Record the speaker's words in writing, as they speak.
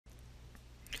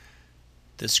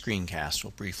This screencast will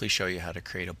briefly show you how to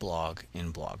create a blog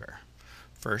in Blogger.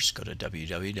 First, go to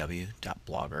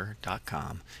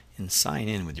www.blogger.com and sign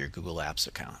in with your Google Apps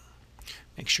account.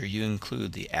 Make sure you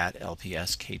include the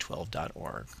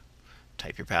 @lpsk12.org.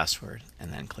 Type your password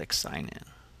and then click Sign In.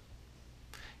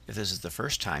 If this is the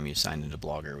first time you've signed into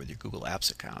Blogger with your Google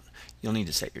Apps account, you'll need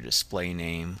to set your display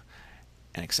name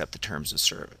and accept the terms of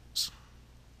service.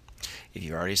 If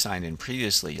you've already signed in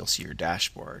previously, you'll see your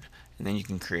dashboard, and then you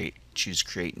can choose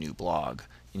Create New Blog,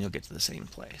 and you'll get to the same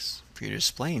place. For your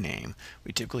display name,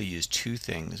 we typically use two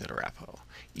things at Arapahoe: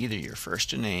 either your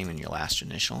first name and your last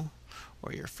initial,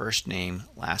 or your first name,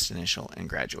 last initial, and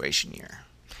graduation year.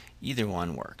 Either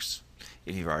one works.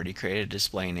 If you've already created a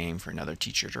display name for another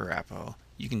teacher at Arapahoe,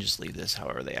 you can just leave this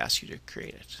however they ask you to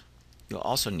create it. You'll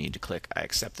also need to click I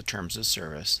accept the terms of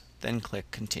service, then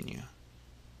click Continue.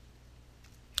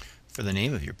 For the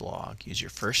name of your blog, use your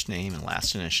first name and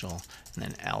last initial, and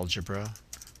then Algebra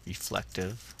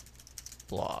Reflective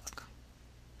Blog.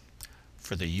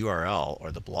 For the URL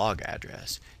or the blog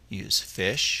address, use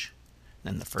fish,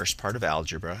 then the first part of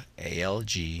algebra,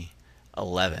 ALG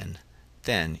 11,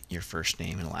 then your first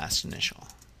name and last initial.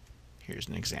 Here's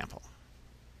an example.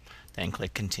 Then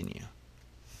click Continue.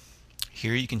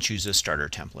 Here you can choose a starter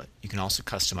template. You can also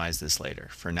customize this later.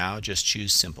 For now, just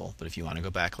choose simple, but if you want to go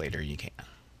back later, you can.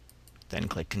 Then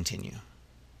click Continue.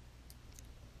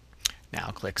 Now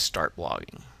click Start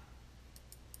Blogging.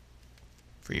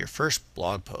 For your first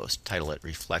blog post, title it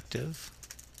Reflective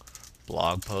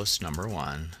Blog Post Number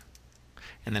 1,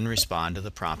 and then respond to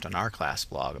the prompt on our class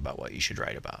blog about what you should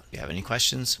write about. If you have any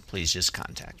questions, please just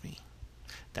contact me.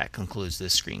 That concludes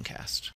this screencast.